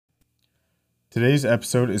Today's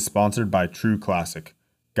episode is sponsored by True Classic.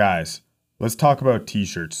 Guys, let's talk about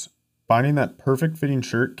t-shirts. Finding that perfect fitting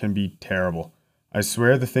shirt can be terrible. I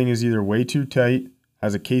swear the thing is either way too tight,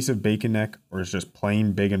 has a case of bacon neck, or is just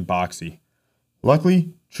plain big and boxy.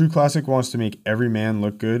 Luckily, True Classic wants to make every man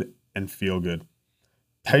look good and feel good.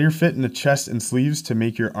 Tighter fit in the chest and sleeves to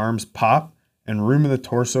make your arms pop, and room in the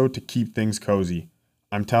torso to keep things cozy.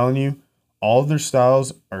 I'm telling you, all of their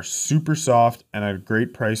styles are super soft and at a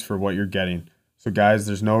great price for what you're getting. So guys,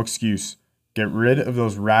 there's no excuse. Get rid of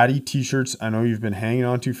those ratty t-shirts I know you've been hanging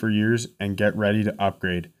on to for years and get ready to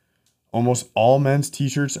upgrade. Almost all men's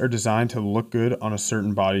t-shirts are designed to look good on a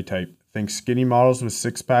certain body type. Think skinny models with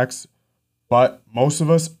six packs, but most of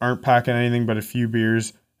us aren't packing anything but a few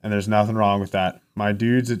beers, and there's nothing wrong with that. My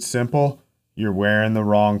dudes, it's simple. You're wearing the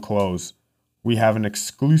wrong clothes. We have an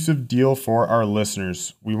exclusive deal for our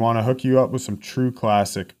listeners. We want to hook you up with some True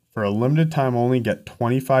Classic. For a limited time only, get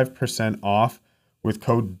 25% off with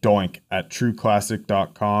code DOINK at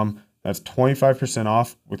trueclassic.com. That's 25%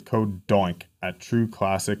 off with code DOINK at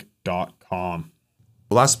trueclassic.com.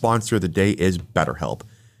 The last sponsor of the day is BetterHelp.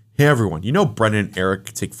 Hey everyone, you know Brendan and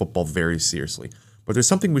Eric take football very seriously, but there's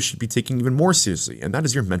something we should be taking even more seriously, and that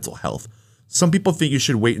is your mental health. Some people think you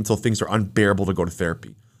should wait until things are unbearable to go to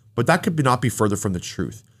therapy, but that could not be further from the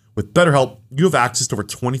truth. With BetterHelp, you have access to over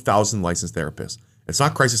 20,000 licensed therapists. It's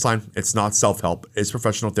not crisis line, it's not self-help, it's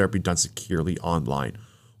professional therapy done securely online.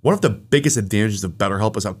 One of the biggest advantages of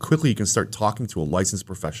BetterHelp is how quickly you can start talking to a licensed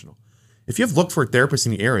professional. If you have looked for a therapist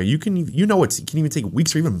in the area, it can even take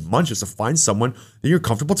weeks or even months just to find someone that you're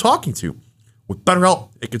comfortable talking to. With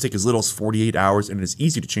BetterHelp, it can take as little as 48 hours, and it is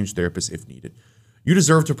easy to change therapists if needed. You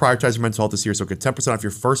deserve to prioritize your mental health this year, so get 10% off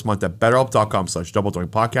your first month at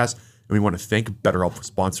betterhelp.com/doubledoingpodcast. And we want to thank BetterHelp for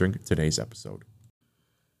sponsoring today's episode.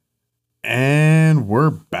 And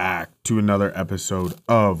we're back to another episode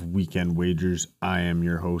of Weekend Wagers. I am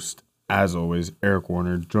your host, as always, Eric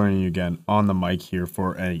Warner, joining you again on the mic here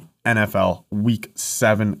for a NFL Week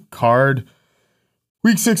 7 card.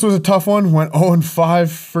 Week 6 was a tough one. Went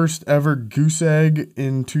 0-5, first ever goose egg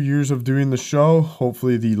in 2 years of doing the show.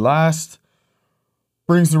 Hopefully the last.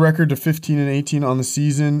 Brings the record to 15-18 on the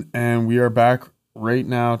season, and we are back right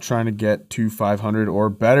now trying to get to 500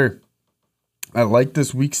 or better. I like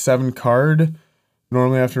this Week 7 card.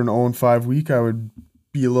 Normally after an 0-5 week, I would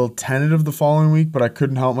be a little tentative the following week, but I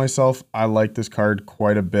couldn't help myself. I like this card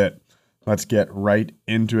quite a bit. Let's get right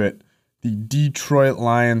into it. The Detroit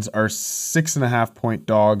Lions are 6.5-point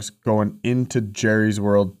dogs going into Jerry's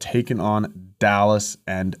World, taking on Dallas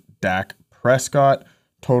and Dak Prescott.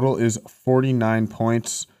 Total is 49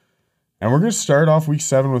 points. And we're going to start off Week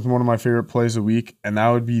 7 with one of my favorite plays of the week, and that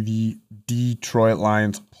would be the Detroit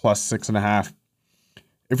Lions plus 6.5.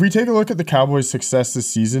 If we take a look at the Cowboys' success this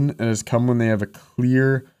season, it has come when they have a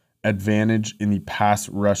clear advantage in the pass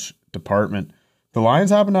rush department. The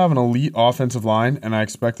Lions happen to have an elite offensive line, and I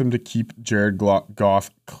expect them to keep Jared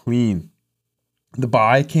Goff clean. The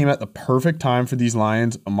bye came at the perfect time for these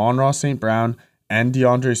Lions. Amon-Ra St. Brown and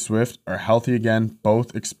DeAndre Swift are healthy again,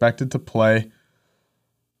 both expected to play.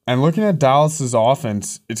 And looking at Dallas's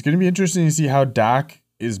offense, it's going to be interesting to see how Dak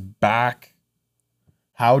is back,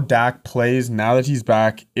 how Dak plays now that he's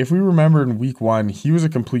back. If we remember in Week 1, he was a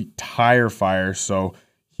complete tire fire, so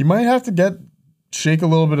he might have to shake a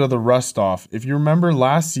little bit of the rust off. If you remember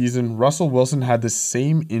last season, Russell Wilson had the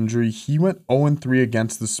same injury. He went 0-3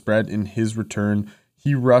 against the spread in his return.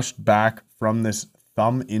 He rushed back from this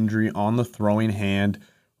thumb injury on the throwing hand.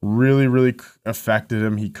 Really affected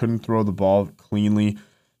him. He couldn't throw the ball cleanly.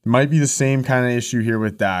 It might be the same kind of issue here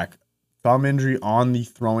with Dak. Thumb injury on the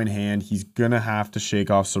throwing hand. He's going to have to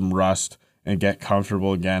shake off some rust and get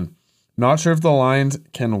comfortable again. Not sure if the Lions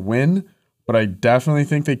can win, but I definitely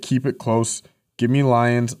think they keep it close. Give me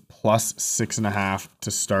Lions plus 6.5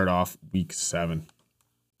 to start off Week 7.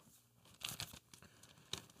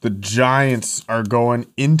 The Giants are going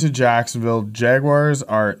into Jacksonville. Jaguars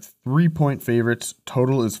are 3-point favorites.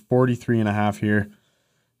 Total is 43.5 here.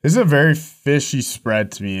 This is a very fishy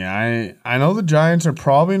spread to me. I know the Giants are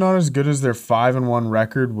probably not as good as their 5-1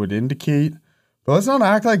 record would indicate, but let's not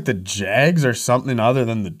act like the Jags are something other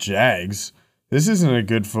than the Jags. This isn't a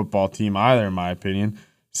good football team either, in my opinion.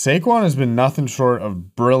 Saquon has been nothing short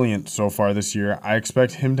of brilliant so far this year. I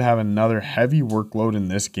expect him to have another heavy workload in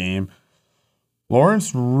this game.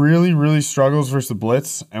 Lawrence really struggles versus the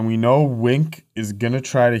blitz, and we know Wink is going to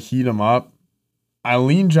try to heat him up. I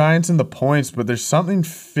lean Giants in the points, but there's something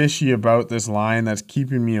fishy about this line that's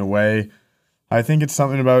keeping me away. I think it's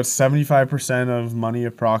something about 75% of money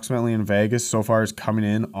approximately in Vegas so far is coming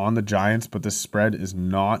in on the Giants, but the spread is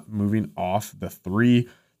not moving off the 3.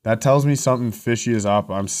 That tells me something fishy is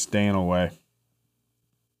up. I'm staying away.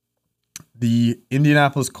 The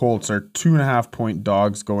Indianapolis Colts are 2.5-point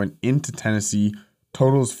dogs going into Tennessee.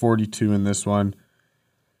 Total is 42 in this one.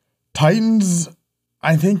 Titans,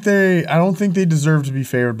 I don't think they deserve to be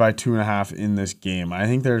favored by 2.5 in this game. I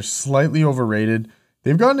think they're slightly overrated.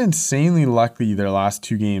 They've gotten insanely lucky their last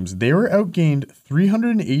 2 games. They were outgained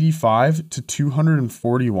 385 to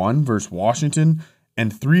 241 versus Washington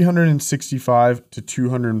and 365 to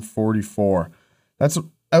 244. That's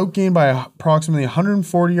outgained by approximately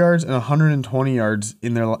 140 yards and 120 yards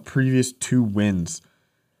in their previous 2 wins.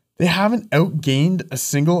 They haven't outgained a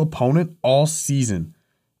single opponent all season.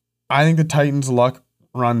 I think the Titans' luck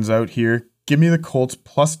runs out here. Give me the Colts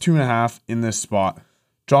plus 2.5 in this spot.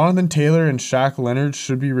 Jonathan Taylor and Shaq Leonard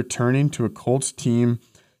should be returning to a Colts team.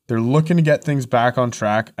 They're looking to get things back on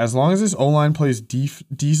track. As long as this O-line plays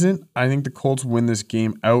decent, I think the Colts win this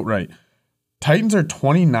game outright. Titans are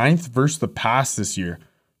 29th versus the pass this year.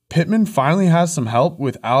 Pittman finally has some help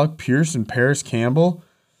with Alec Pierce and Paris Campbell.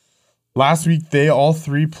 Last week, they all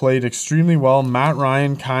 3 played extremely well. Matt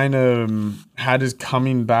Ryan kind of had his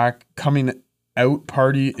coming out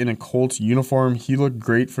party in a Colts uniform. He looked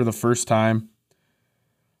great for the first time.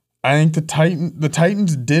 I think the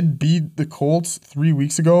Titans did beat the Colts 3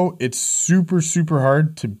 weeks ago. It's super, super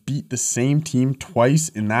hard to beat the same team twice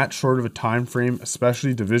in that short of a time frame,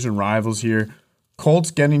 especially division rivals here.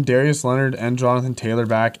 Colts getting Darius Leonard and Jonathan Taylor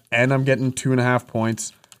back, and I'm getting 2.5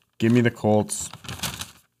 points. Give me the Colts.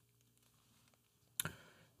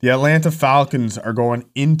 The Atlanta Falcons are going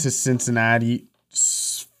into Cincinnati.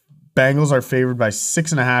 Bengals are favored by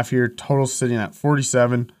 6.5 here. Total sitting at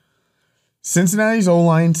 47. Cincinnati's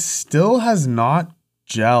O-line still has not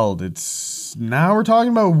gelled. Now we're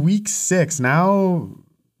talking about week 6. Now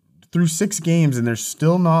through 6 games, and they're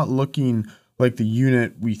still not looking like the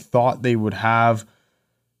unit we thought they would have.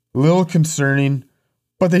 A little concerning,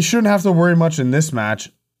 but they shouldn't have to worry much in this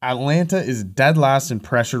match. Atlanta is dead last in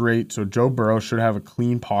pressure rate, so Joe Burrow should have a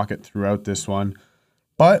clean pocket throughout this one.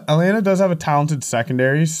 But Atlanta does have a talented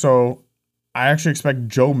secondary, so I actually expect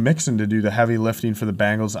Joe Mixon to do the heavy lifting for the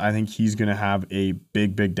Bengals. I think he's going to have a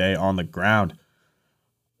big, big day on the ground.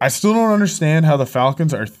 I still don't understand how the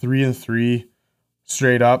Falcons are 3-3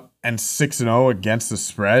 straight up and 6-0 against the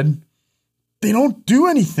spread. They don't do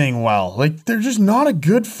anything well. They're just not a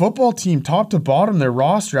good football team top to bottom, their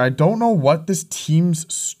roster. I don't know what this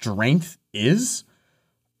team's strength is.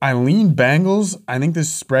 I lean Bengals. I think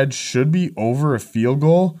this spread should be over a field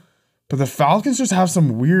goal. But the Falcons just have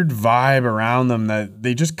some weird vibe around them that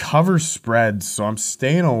they just cover spreads. So I'm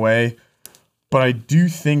staying away. But I do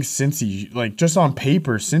think Cincy, just on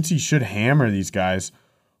paper, Cincy should hammer these guys.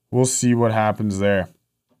 We'll see what happens there.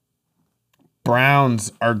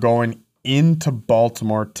 Browns are going into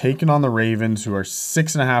Baltimore, taking on the Ravens, who are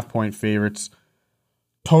 6.5-point favorites.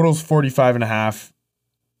 Totals 45.5.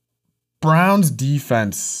 Browns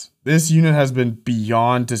defense. This unit has been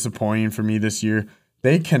beyond disappointing for me this year.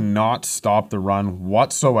 They cannot stop the run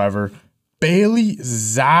whatsoever. Bailey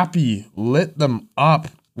Zappi lit them up.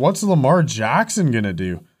 What's Lamar Jackson going to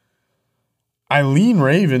do? I lean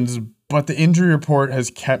Ravens, but the injury report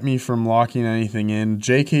has kept me from locking anything in.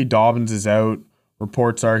 J.K. Dobbins is out.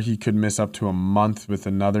 Reports are he could miss up to a month with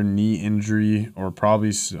another knee injury, or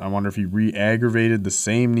probably, I wonder if he re-aggravated the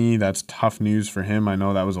same knee. That's tough news for him. I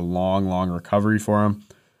know that was a long, long recovery for him.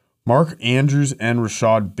 Mark Andrews and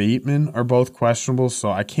Rashad Bateman are both questionable,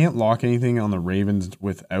 so I can't lock anything on the Ravens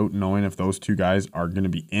without knowing if those 2 guys are going to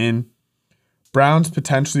be in. Browns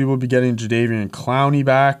potentially will be getting Jadeveon Clowney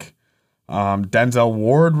back. Denzel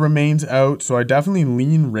Ward remains out, so I definitely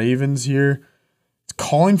lean Ravens here. It's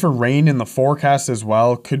calling for rain in the forecast as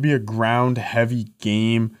well. Could be a ground-heavy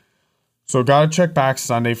game. So got to check back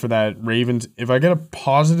Sunday for that Ravens. If I get a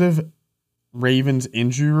positive Ravens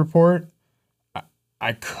injury report,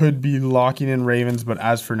 I could be locking in Ravens, but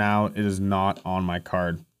as for now, it is not on my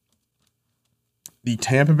card. The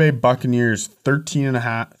Tampa Bay Buccaneers, just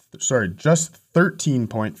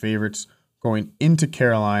 13-point favorites going into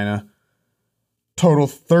Carolina. Total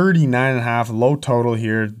 39.5, low total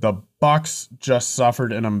here. The Bucs just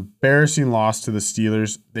suffered an embarrassing loss to the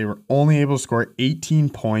Steelers. They were only able to score 18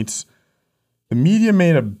 points. The media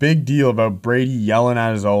made a big deal about Brady yelling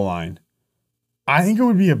at his O-line. I think it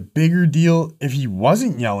would be a bigger deal if he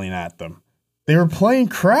wasn't yelling at them. They were playing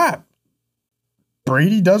crap.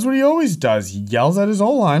 Brady does what he always does. He yells at his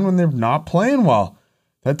O-line when they're not playing well.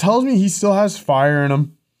 That tells me he still has fire in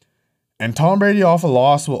him. And Tom Brady off a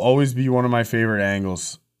loss will always be one of my favorite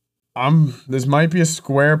angles. This might be a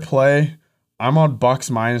square play. I'm on Bucks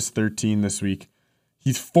minus 13 this week.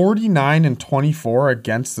 He's 49-24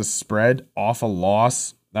 against the spread off a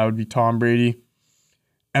loss. That would be Tom Brady.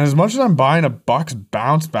 And as much as I'm buying a Bucks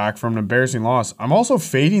bounce back from an embarrassing loss, I'm also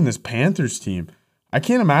fading this Panthers team. I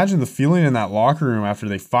can't imagine the feeling in that locker room after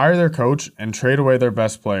they fire their coach and trade away their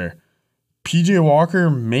best player. PJ Walker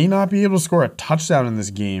may not be able to score a touchdown in this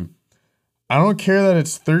game. I don't care that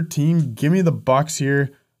it's 13. Give me the Bucks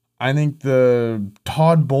here. I think the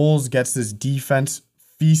Todd Bowles gets this defense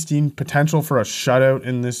feasting, potential for a shutout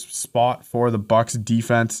in this spot for the Bucks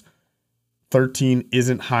defense. 13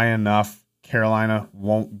 isn't high enough. Carolina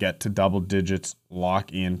won't get to double digits.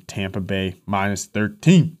 Lock in Tampa Bay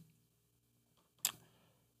 -13.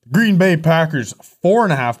 Green Bay Packers,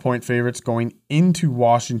 4.5-point favorites going into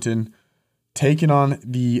Washington, taking on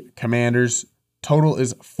the Commanders. Total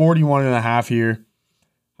is 41.5 here.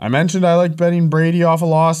 I mentioned I like betting Brady off a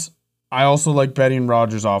loss. I also like betting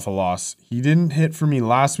Rodgers off a loss. He didn't hit for me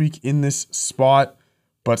last week in this spot,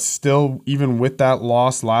 but still, even with that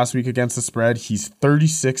loss last week against the spread, he's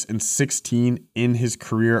 36-16 in his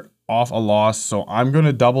career off a loss. So I'm going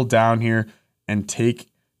to double down here and take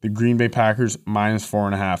the Green Bay Packers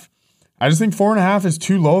 -4.5. I just think 4.5 is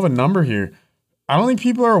too low of a number here. I don't think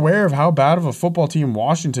people are aware of how bad of a football team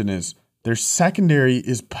Washington is. Their secondary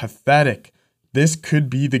is pathetic. This could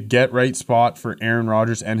be the get-right spot for Aaron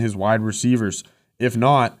Rodgers and his wide receivers. If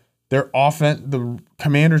not, the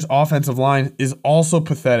Commanders' offensive line is also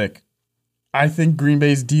pathetic. I think Green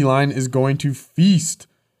Bay's D-line is going to feast,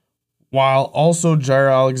 while also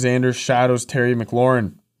Jair Alexander shadows Terry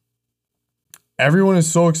McLaurin. Everyone is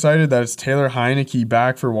so excited that it's Taylor Heineke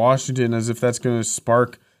back for Washington, as if that's going to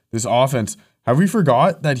spark this offense. Have we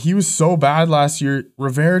forgot that he was so bad last year?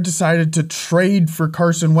 Rivera decided to trade for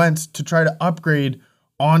Carson Wentz to try to upgrade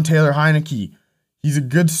on Taylor Heineke. He's a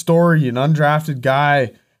good story, an undrafted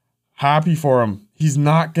guy. Happy for him. He's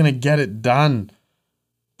not going to get it done.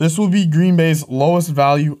 This will be Green Bay's lowest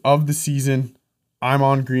value of the season. I'm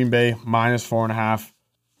on Green Bay -4.5.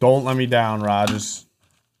 Don't let me down, Rodgers.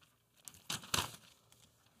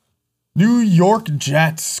 New York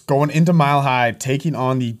Jets going into Mile High, taking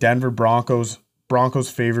on the Denver Broncos. Broncos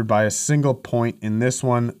favored by a single point in this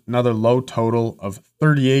one. Another low total of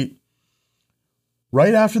 38.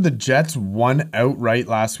 Right after the Jets won outright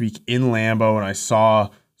last week in Lambeau, and I saw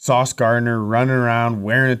Sauce Gardner running around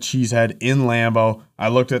wearing a cheesehead in Lambeau, I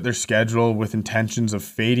looked at their schedule with intentions of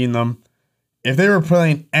fading them. If they were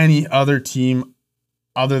playing any other team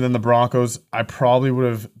other than the Broncos, I probably would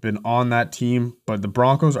have been on that team, but the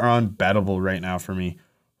Broncos are unbettable right now for me.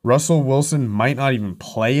 Russell Wilson might not even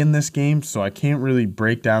play in this game, so I can't really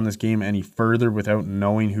break down this game any further without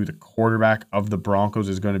knowing who the quarterback of the Broncos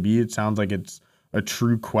is going to be. It sounds like it's a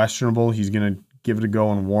true questionable. He's going to give it a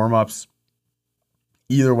go in warm-ups.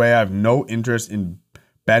 Either way, I have no interest in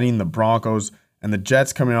betting the Broncos, and the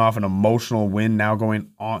Jets coming off an emotional win, now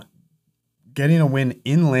getting a win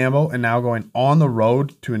in Lambeau and now going on the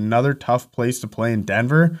road to another tough place to play in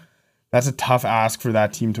Denver. That's a tough ask for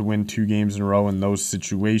that team to win 2 games in a row in those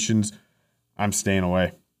situations. I'm staying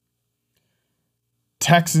away.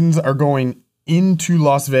 Texans are going into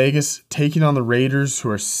Las Vegas, taking on the Raiders, who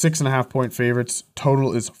are 6.5-point favorites.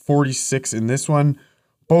 Total is 46 in this one.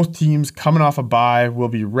 Both teams coming off a bye will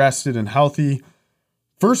be rested and healthy.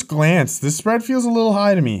 First glance, this spread feels a little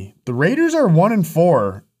high to me. The Raiders are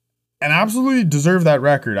 1-4. And absolutely deserve that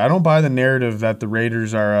record. I don't buy the narrative that the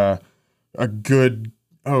Raiders are a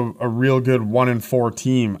real good 1-4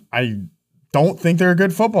 team. I don't think they're a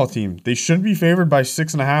good football team. They shouldn't be favored by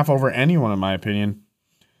 6.5 over anyone, in my opinion.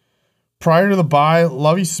 Prior to the bye,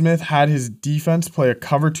 Lovie Smith had his defense play a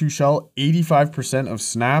cover 2 shell 85% of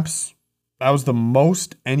snaps. That was the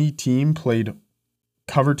most any team played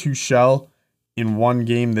cover 2 shell in one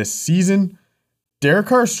game this season. Derek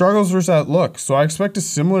Carr struggles versus that look, so I expect a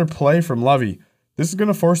similar play from Lovie. This is going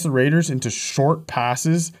to force the Raiders into short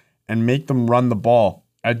passes and make them run the ball.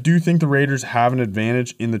 I do think the Raiders have an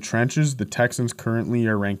advantage in the trenches. The Texans currently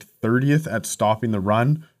are ranked 30th at stopping the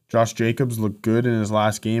run. Josh Jacobs looked good in his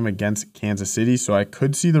last game against Kansas City, so I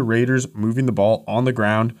could see the Raiders moving the ball on the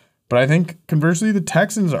ground. But I think, conversely, the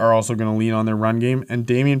Texans are also going to lean on their run game and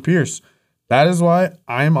Dameon Pierce. That is why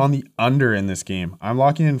I'm on the under in this game. I'm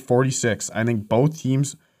locking in 46. I think both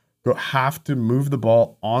teams have to move the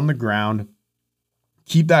ball on the ground,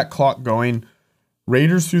 keep that clock going.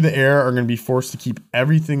 Raiders through the air are going to be forced to keep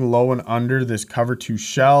everything low and under this cover 2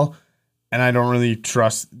 shell, and I don't really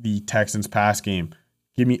trust the Texans pass game.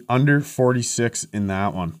 Give me under 46 in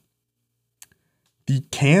that one. The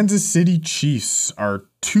Kansas City Chiefs are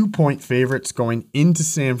 2-point favorites going into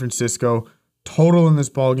San Francisco. Total in this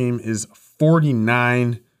ballgame is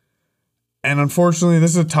 49. And unfortunately,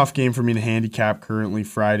 this is a tough game for me to handicap currently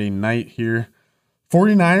Friday night here.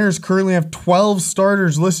 49ers currently have 12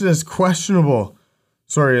 starters listed as questionable.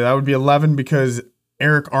 Sorry, that would be 11 because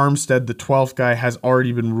Eric Armstead, the 12th guy, has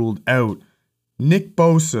already been ruled out. Nick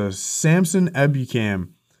Bosa, Samson Ebukam,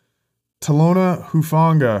 Talona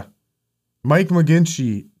Hufanga, Mike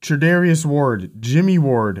McGlinchey, Tre'Davious Ward, Jimmy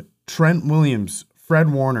Ward, Trent Williams,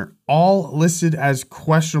 Fred Warner, all listed as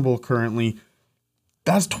questionable currently.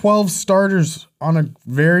 That's 12 starters on a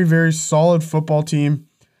very, very solid football team.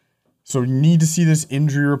 So you need to see this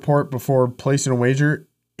injury report before placing a wager.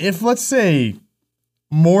 If, let's say,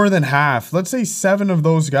 more than half, let's say 7 of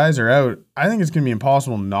those guys are out, I think it's going to be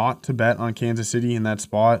impossible not to bet on Kansas City in that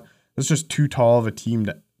spot. That's just too tall of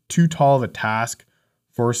a task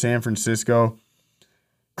for San Francisco.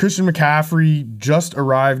 Christian McCaffrey just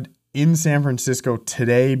arrived in San Francisco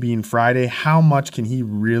today, being Friday. How much can he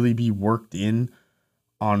really be worked in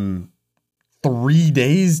on 3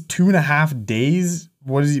 days, 2.5 days?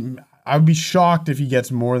 What is he? I would be shocked if he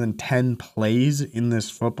gets more than 10 plays in this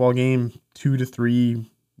football game, 2 to 3,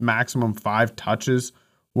 maximum 5 touches.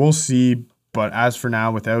 We'll see. But as for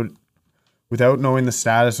now, without knowing the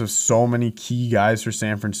status of so many key guys for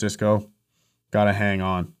San Francisco, gotta hang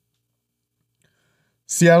on.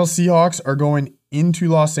 Seattle Seahawks are going into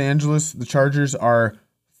Los Angeles. The Chargers are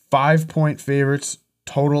 5-point favorites.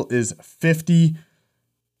 Total is 50.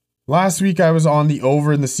 Last week I was on the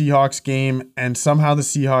over in the Seahawks game, and somehow the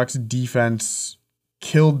Seahawks defense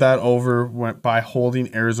killed that over by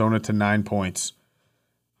holding Arizona to 9 points.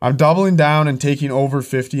 I'm doubling down and taking over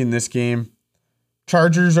 50 in this game.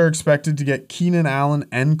 Chargers are expected to get Keenan Allen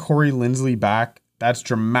and Corey Linsley back. That's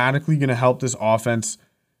dramatically going to help this offense.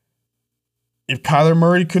 If Kyler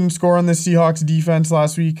Murray couldn't score on the Seahawks defense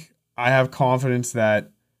last week, I have confidence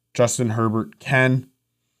that Justin Herbert can.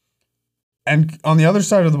 And on the other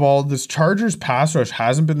side of the ball, this Chargers pass rush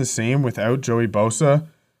hasn't been the same without Joey Bosa.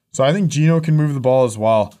 So I think Geno can move the ball as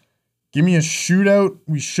well. Give me a shootout.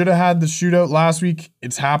 We should have had the shootout last week.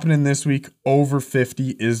 It's happening this week. Over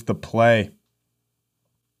 50 is the play.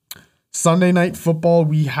 Sunday night football,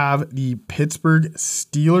 we have the Pittsburgh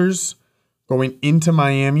Steelers going into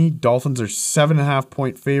Miami. Dolphins are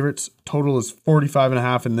 7.5-point favorites. Total is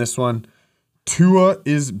 45.5 in this one. Tua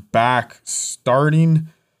is back, starting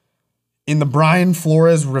in the Brian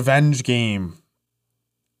Flores revenge game.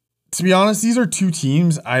 To be honest, these are two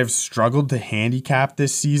teams I've struggled to handicap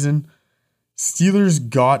this season. Steelers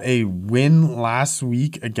got a win last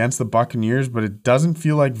week against the Buccaneers, but it doesn't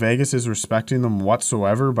feel like Vegas is respecting them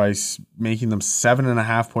whatsoever by making them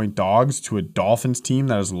 7.5-point dogs to a Dolphins team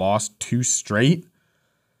that has lost 2 straight.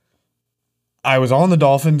 I was on the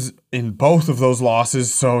Dolphins in both of those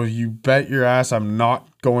losses, so you bet your ass I'm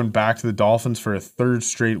not going back to the Dolphins for a 3rd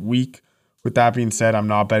straight week. With that being said, I'm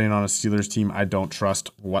not betting on a Steelers team I don't trust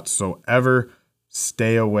whatsoever.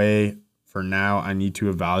 Stay away for now. I need to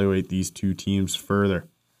evaluate these two teams further.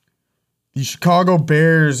 The Chicago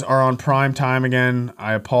Bears are on prime time again.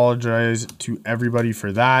 I apologize to everybody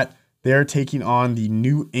for that. They are taking on the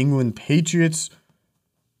New England Patriots.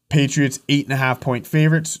 Patriots 8.5-point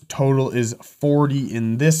favorites. Total is 40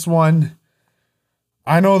 in this one.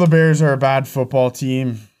 I know the Bears are a bad football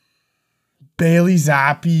team. Bailey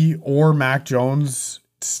Zappi or Mac Jones,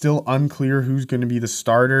 still unclear who's going to be the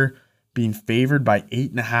starter. Being favored by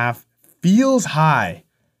 8.5 feels high,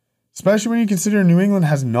 especially when you consider New England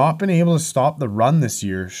has not been able to stop the run this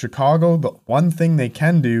year. Chicago, the one thing they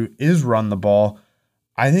can do is run the ball.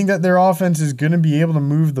 I think that their offense is going to be able to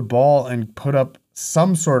move the ball and put up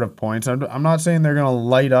some sort of points. I'm not saying they're going to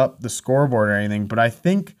light up the scoreboard or anything, but I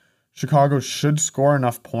think Chicago should score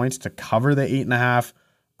enough points to cover the 8.5.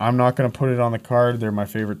 I'm not going to put it on the card. They're my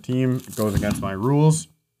favorite team. It goes against my rules.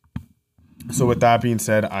 So with that being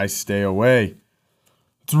said, I stay away.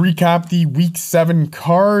 Let's recap the Week 7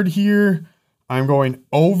 card here. I'm going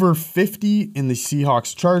over 50 in the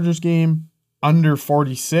Seahawks-Chargers game, under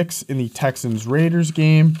 46 in the Texans-Raiders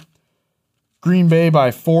game, Green Bay by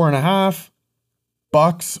 4.5,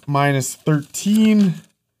 Bucks minus 13,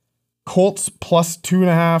 Colts plus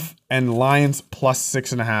 2.5, and Lions plus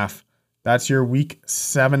 6.5. That's your Week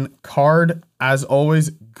 7 card. As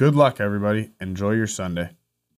always, good luck, everybody. Enjoy your Sunday.